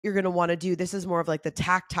you're going to want to do, this is more of like the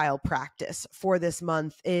tactile practice for this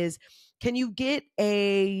month, is can you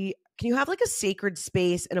have like a sacred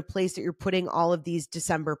space and a place that you're putting all of these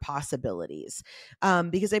December possibilities?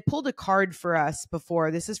 Because I pulled a card for us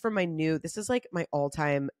before. This is like my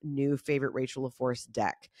all-time new favorite Rachel LaForce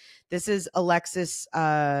deck. This is Alexis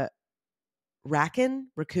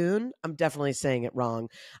Raccoon. I'm definitely saying it wrong.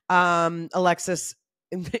 Alexis,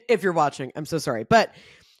 if you're watching, I'm so sorry. But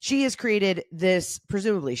she has created this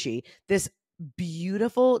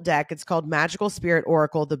beautiful deck. It's called Magical Spirit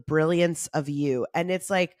Oracle, The Brilliance of You. And it's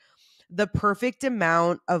like the perfect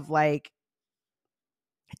amount of like,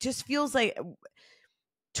 it just feels like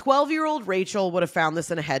 12-year-old Rachel would have found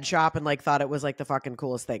this in a head shop and like thought it was like the fucking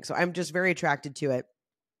coolest thing. So I'm just very attracted to it.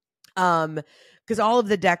 Because all of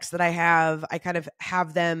the decks that I kind of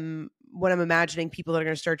have them when I'm imagining people that are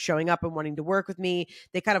going to start showing up and wanting to work with me,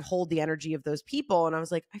 they kind of hold the energy of those people. And I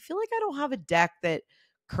was like, I feel like I don't have a deck that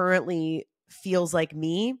currently feels like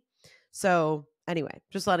me. So anyway,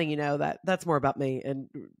 just letting you know that that's more about me, and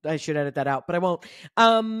I should edit that out, but I won't.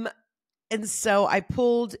 And so I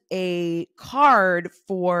pulled a card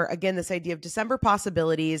for, again, this idea of December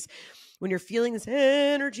possibilities. When you're feeling this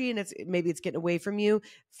energy and maybe it's getting away from you,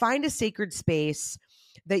 find a sacred space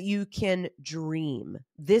that you can dream.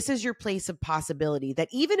 This is your place of possibility, that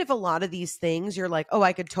even if a lot of these things you're like, oh,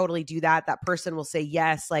 I could totally do that, that person will say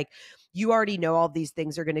yes, like you already know all these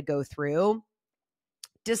things are going to go through.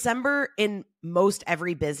 December in most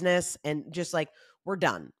every business, and just like, we're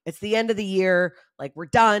done. It's the end of the year. Like, we're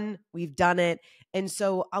done. We've done it. And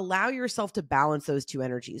so allow yourself to balance those two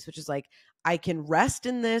energies, which is like, I can rest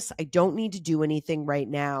in this. I don't need to do anything right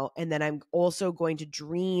now. And then I'm also going to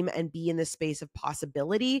dream and be in this space of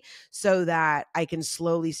possibility so that I can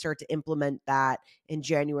slowly start to implement that in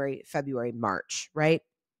January, February, March, right?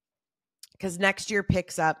 Because next year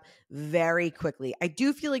picks up very quickly. I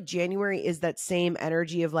do feel like January is that same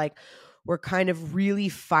energy of like, we're kind of really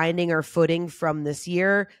finding our footing from this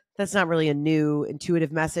year. That's not really a new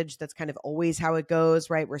intuitive message. That's kind of always how it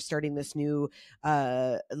goes, right? We're starting this new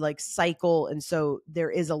like cycle. And so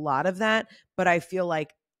there is a lot of that. But I feel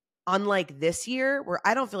like unlike this year, where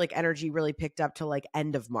I don't feel like energy really picked up till like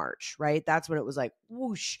end of March, right? That's when it was like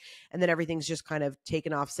whoosh. And then everything's just kind of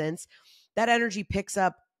taken off since. That energy picks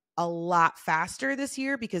up a lot faster this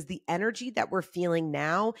year because the energy that we're feeling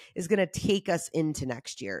now is going to take us into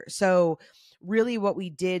next year. So really what we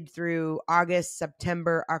did through August,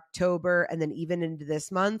 September, October, and then even into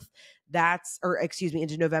this month,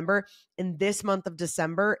 into November. In this month of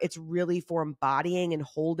December, it's really for embodying and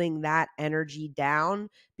holding that energy down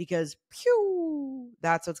because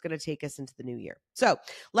that's what's going to take us into the new year. So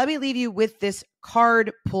let me leave you with this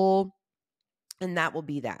card pull. And that will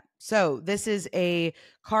be that. So this is a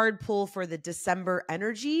card pull for the December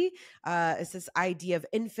energy. It's this idea of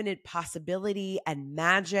infinite possibility and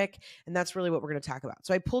magic. And that's really what we're going to talk about.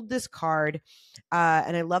 So I pulled this card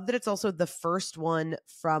and I love that it's also the first one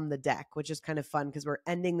from the deck, which is kind of fun because we're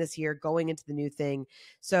ending this year, going into the new thing.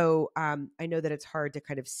 So I know that it's hard to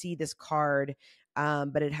kind of see this card,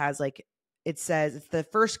 but it has like, it says, it's the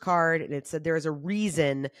first card, and it said there is a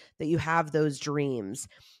reason that you have those dreams.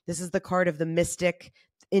 This is the card of the mystic,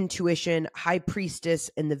 intuition, high priestess,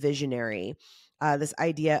 and the visionary. This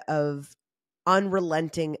idea of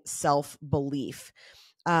unrelenting self-belief.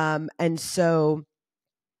 And so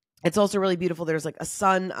it's also really beautiful. There's like a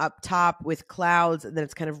sun up top with clouds, and then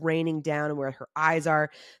it's kind of raining down, and where her eyes are,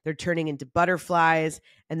 they're turning into butterflies.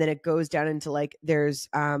 And then it goes down into like, there's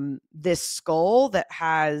this skull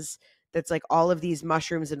that's like all of these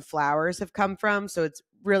mushrooms and flowers have come from. So it's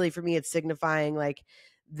really, for me, it's signifying like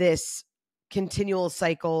this continual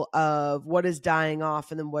cycle of what is dying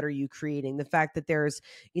off and then what are you creating. The fact that there's,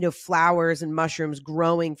 flowers and mushrooms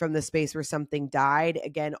growing from the space where something died,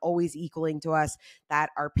 again, always equaling to us that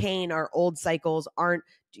our pain, our old cycles aren't,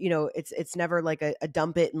 it's never like a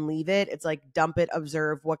dump it and leave it. It's like dump it,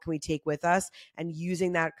 observe, what can we take with us, and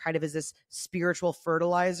using that kind of as this spiritual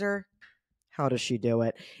fertilizer. How does she do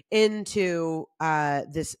it? Into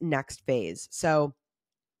this next phase. So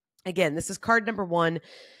again, this is card number 1,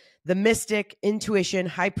 the mystic, intuition,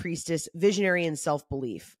 high priestess, visionary, and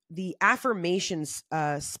self-belief. The affirmation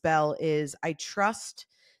spell is, I trust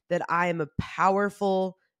that I am a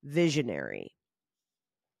powerful visionary.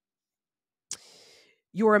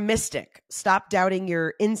 You're a mystic. Stop doubting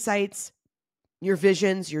your insights. Your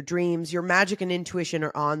visions, your dreams, your magic and intuition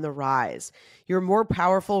are on the rise. You're more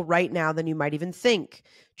powerful right now than you might even think.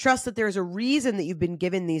 Trust that there's a reason that you've been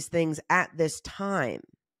given these things at this time.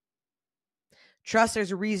 Trust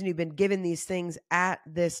there's a reason you've been given these things at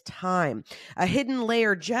this time. A hidden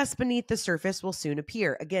layer just beneath the surface will soon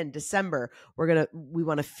appear. Again, December, we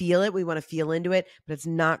want to feel it. We want to feel into it, but it's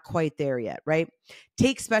not quite there yet, right?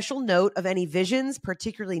 Take special note of any visions,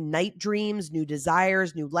 particularly night dreams, new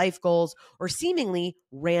desires, new life goals, or seemingly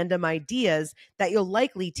random ideas that you'll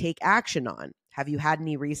likely take action on. Have you had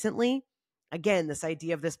any recently? Again, this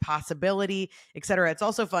idea of this possibility, etc. It's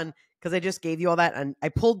also fun because I just gave you all that and I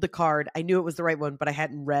pulled the card. I knew it was the right one, but I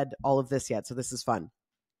hadn't read all of this yet. So this is fun.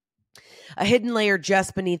 A hidden layer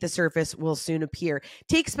just beneath the surface will soon appear.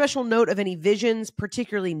 Take special note of any visions,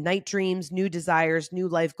 particularly night dreams, new desires, new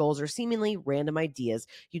life goals, or seemingly random ideas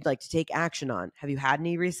you'd like to take action on. Have you had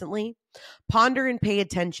any recently? Ponder and pay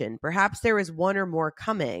attention. Perhaps there is one or more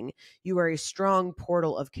coming. You are a strong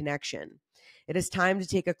portal of connection. It is time to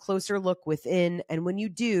take a closer look within, and when you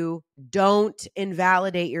do, don't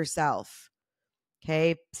invalidate yourself.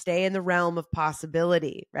 Okay, stay in the realm of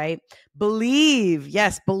possibility, right? Believe,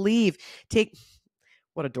 yes, believe.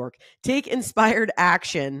 What a dork. Take inspired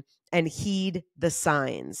action and heed the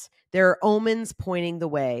signs. There are omens pointing the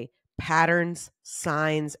way, patterns,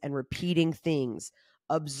 signs, and repeating things.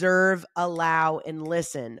 Observe, allow, and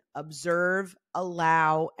listen. Observe,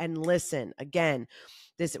 allow, and listen. Again,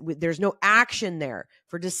 there's no action there.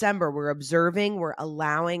 For December, we're observing, we're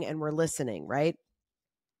allowing, and we're listening, right?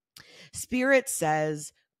 Spirit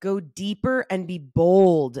says, go deeper and be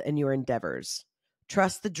bold in your endeavors.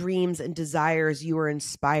 Trust the dreams and desires you are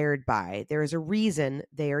inspired by. There is a reason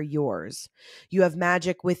they are yours. You have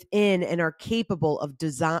magic within and are capable of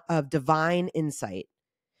divine insight.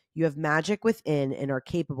 You have magic within and are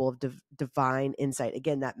capable of divine insight.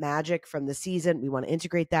 Again, that magic from the season, we want to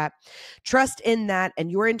integrate that. Trust in that,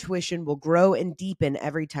 and your intuition will grow and deepen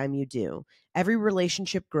every time you do. Every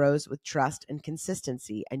relationship grows with trust and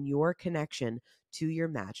consistency, and your connection to your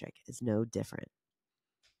magic is no different.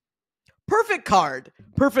 Perfect card.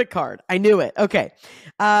 Perfect card. I knew it. Okay.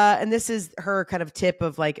 And this is her kind of tip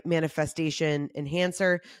of like manifestation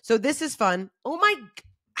enhancer. So this is fun. Oh my,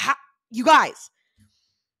 you guys.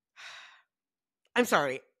 I'm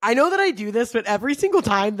sorry. I know that I do this, but every single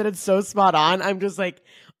time that it's so spot on, I'm just like,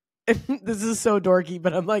 this is so dorky,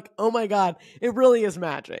 but I'm like, oh my God, it really is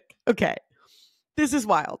magic. Okay. This is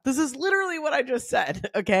wild. This is literally what I just said.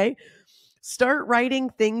 Okay. Start writing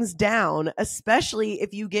things down, especially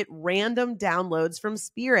if you get random downloads from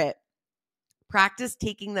Spirit. Practice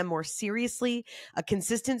taking them more seriously. A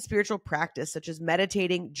consistent spiritual practice, such as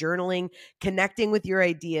meditating, journaling, connecting with your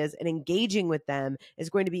ideas, and engaging with them, is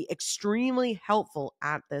going to be extremely helpful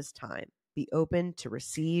at this time. Be open to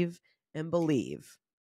receive and believe.